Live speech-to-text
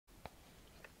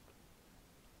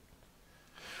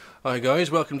Hi guys,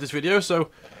 welcome to this video.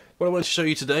 So what I want to show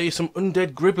you today is some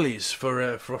Undead Gribblies for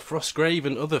Frostgrave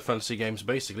and other fantasy games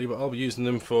basically, but I'll be using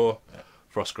them for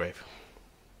Frostgrave.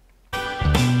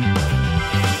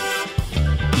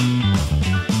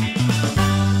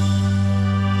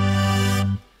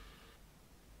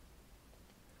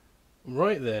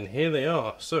 Right then, here they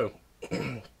are. So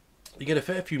you get a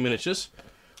fair few miniatures.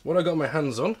 What I got my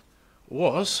hands on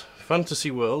was Fantasy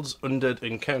World's Undead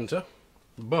Encounter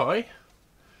by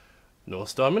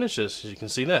Northstar Miniatures, as you can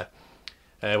see there.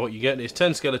 What you get is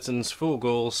 10 skeletons, 4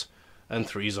 ghouls and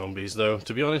 3 zombies, though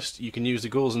to be honest you can use the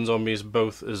ghouls and zombies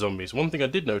both as zombies. One thing I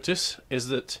did notice is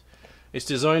that it's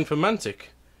designed for Mantic,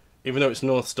 even though it's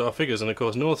Northstar figures, and of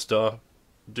course Northstar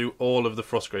do all of the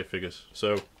Frostgrave figures,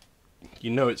 so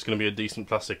you know it's going to be a decent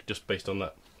plastic just based on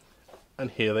that. And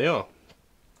here they are.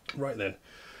 Right then,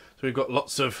 so we've got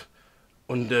lots of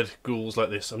undead ghouls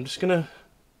like this. I'm just going to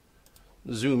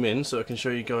zoom in so I can show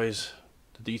you guys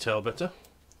the detail better.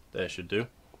 There should do.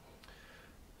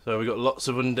 So we've got lots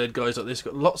of undead guys like this.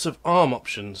 Got lots of arm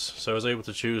options, so I was able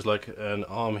to choose like an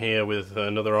arm here with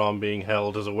another arm being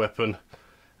held as a weapon.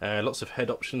 Lots of head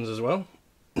options as well.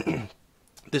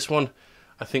 This one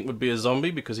I think would be a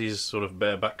zombie because he's sort of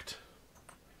bare-backed.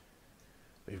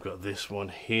 We've got this one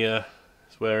here.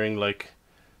 He's wearing like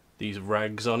these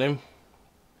rags on him,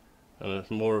 and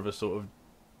it's more of a sort of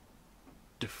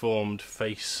deformed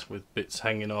face with bits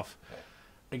hanging off.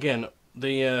 Again,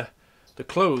 the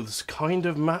clothes kind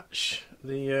of match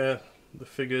the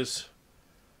figures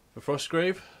for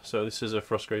Frostgrave. So this is a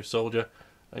Frostgrave soldier,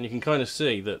 and you can kind of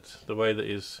see that the way that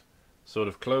his sort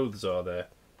of clothes are there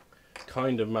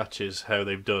kind of matches how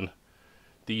they've done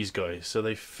these guys. So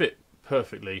they fit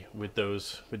perfectly with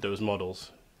those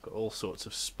models. Got all sorts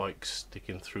of spikes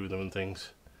sticking through them and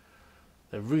things.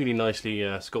 They're really nicely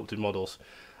sculpted models.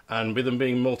 And with them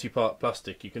being multi-part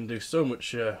plastic, you can do so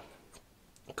much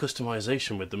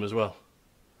customization with them as well.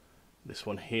 This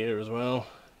one here as well,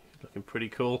 looking pretty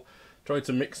cool. Tried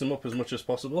to mix them up as much as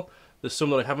possible. There's some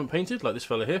that I haven't painted, like this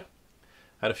fella here.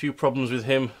 Had a few problems with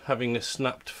him having a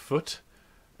snapped foot,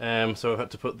 so I've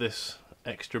had to put this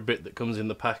extra bit that comes in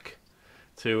the pack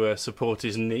to support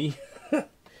his knee. I'm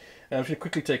just going to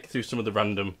quickly take you through some of the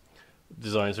random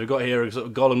designs. We've got here a sort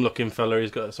of golem looking fella.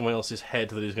 He's got someone else's head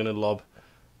that he's going to lob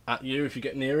at you if you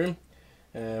get near him.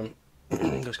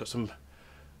 He's got some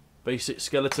basic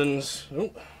skeletons.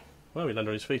 Oh, well, he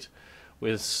landed on his feet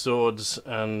with swords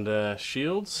and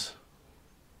shields.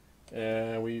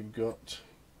 We've got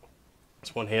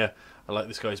this one here. I like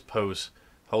this guy's pose,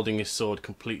 holding his sword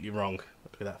completely wrong.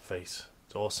 Look at that face.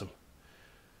 It's awesome.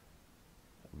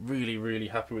 Really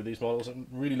happy with these models. I'm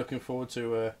really looking forward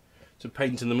to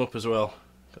painting them up as well.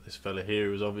 Got this fella here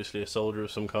who's obviously a soldier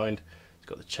of some kind. He's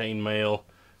got the chainmail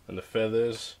and the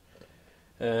feathers.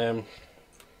 This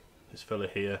fella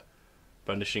here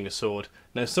brandishing a sword.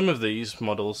 Now some of these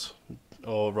models,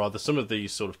 or rather some of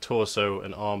these sort of torso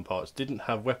and arm parts, didn't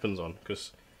have weapons on,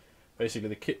 because basically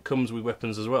the kit comes with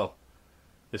weapons as well.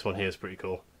 This one here is pretty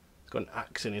cool. He's got an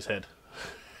axe in his head.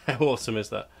 How awesome is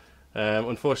that?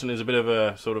 Unfortunately there's a bit of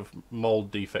a sort of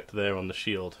mould defect there on the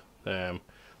shield.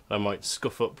 I might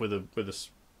scuff up with a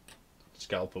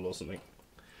scalpel or something.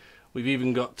 We've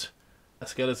even got a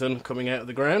skeleton coming out of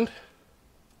the ground,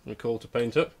 we're called to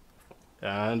paint up,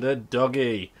 and a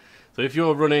doggy. So if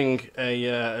you're running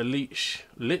a lich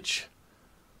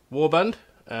warband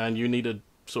and you need a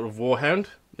sort of warhound,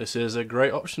 this is a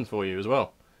great option for you as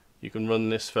well. You can run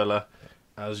this fella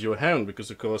as your hound,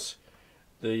 because of course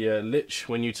the lich,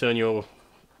 when you turn your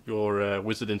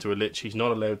wizard into a lich, he's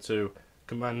not allowed to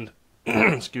command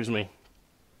excuse me,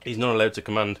 he's not allowed to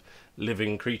command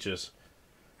living creatures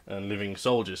and living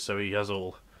soldiers, so he has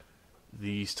all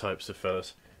these types of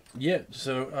fellas. Yeah,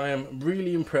 so I am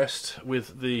really impressed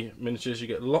with the miniatures. You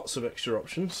get lots of extra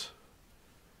options.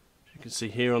 As you can see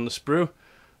here on the sprue,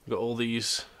 we've got all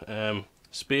these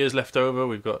spears left over.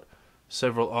 We've got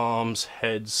several arms,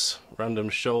 heads, random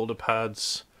shoulder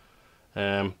pads.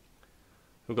 We've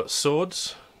got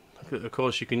swords, of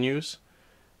course, you can use.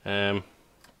 Oh,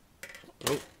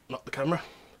 not the camera.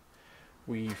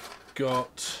 We've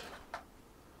got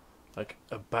like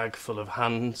a bag full of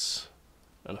hands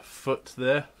and a foot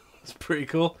there. It's pretty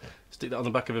cool. Stick that on the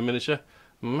back of a miniature.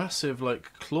 Massive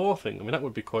like claw thing. I mean, that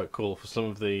would be quite cool for some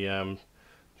of the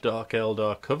Dark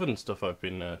Eldar Coven stuff I've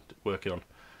been working on.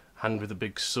 Hand with a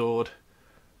big sword,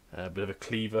 a bit of a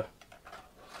cleaver.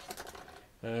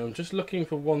 I'm just looking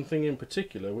for one thing in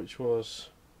particular, which was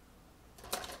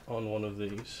on one of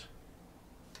these.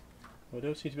 I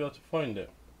don't seem to be able to find it.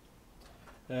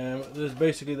 There's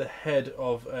basically the head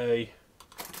of a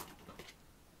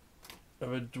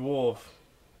dwarf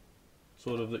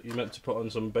sort of that you meant to put on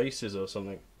some bases or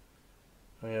something.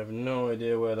 I have no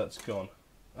idea where that's gone.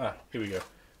 Ah, here we go.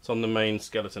 It's on the main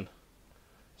skeleton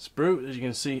sprue, as you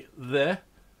can see there.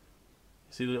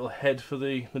 See the little head for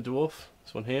the dwarf,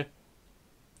 this one here.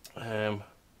 But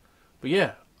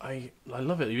yeah, I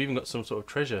love it. You've even got some sort of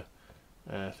treasure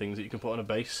things that you can put on a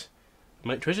base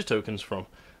and make treasure tokens from.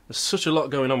 There's such a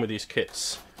lot going on with these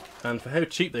kits, and for how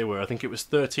cheap they were, I think it was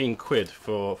 13 quid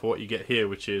for what you get here,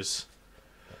 which is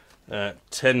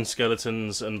 10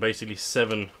 skeletons and basically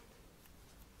 7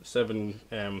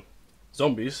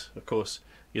 zombies. Of course,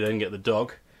 you then get the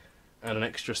dog and an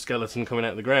extra skeleton coming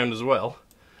out of the ground as well.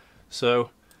 So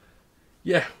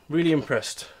yeah, really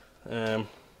impressed.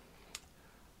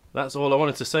 That's all I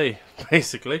wanted to say,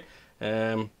 basically.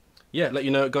 Yeah, let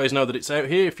you guys know that it's out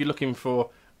here if you're looking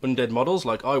for undead models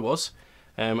like I was.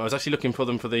 I was actually looking for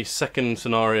them for the second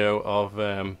scenario of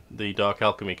the Dark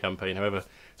Alchemy campaign. However,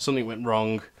 something went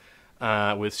wrong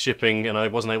with shipping and I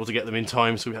wasn't able to get them in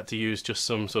time, so we had to use just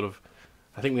some sort of...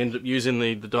 I think we ended up using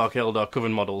the Dark Eldar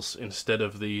Coven models instead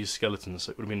of these skeletons.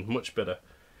 It would have been much better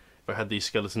if I had these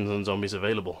skeletons and zombies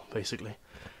available, basically.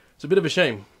 It's a bit of a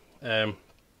shame.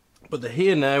 But they're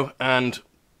here now, and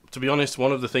to be honest,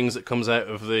 one of the things that comes out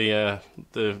of the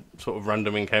sort of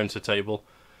random encounter table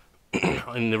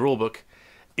in the rulebook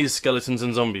is skeletons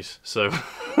and zombies. So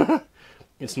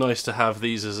it's nice to have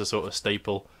these as a sort of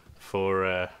staple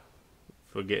for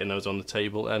getting those on the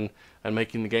table and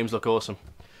making the games look awesome.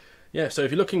 Yeah, so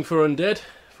if you're looking for undead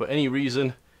for any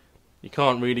reason, you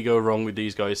can't really go wrong with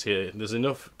these guys here. There's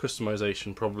enough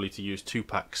customization probably to use 2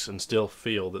 packs and still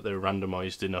feel that they're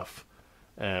randomized enough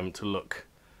to look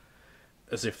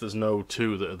as if there's no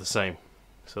 2 that are the same.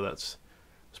 So that's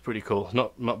pretty cool.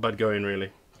 Not bad going,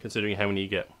 really, considering how many you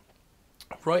get.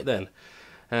 Right then,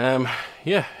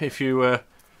 yeah, if you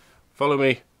follow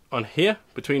me on here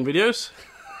between videos,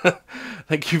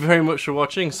 thank you very much for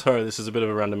watching. Sorry, this is a bit of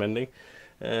a random ending.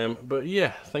 But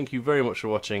yeah, thank you very much for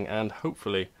watching, and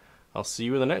hopefully I'll see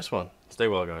you in the next one. Stay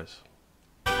well, guys.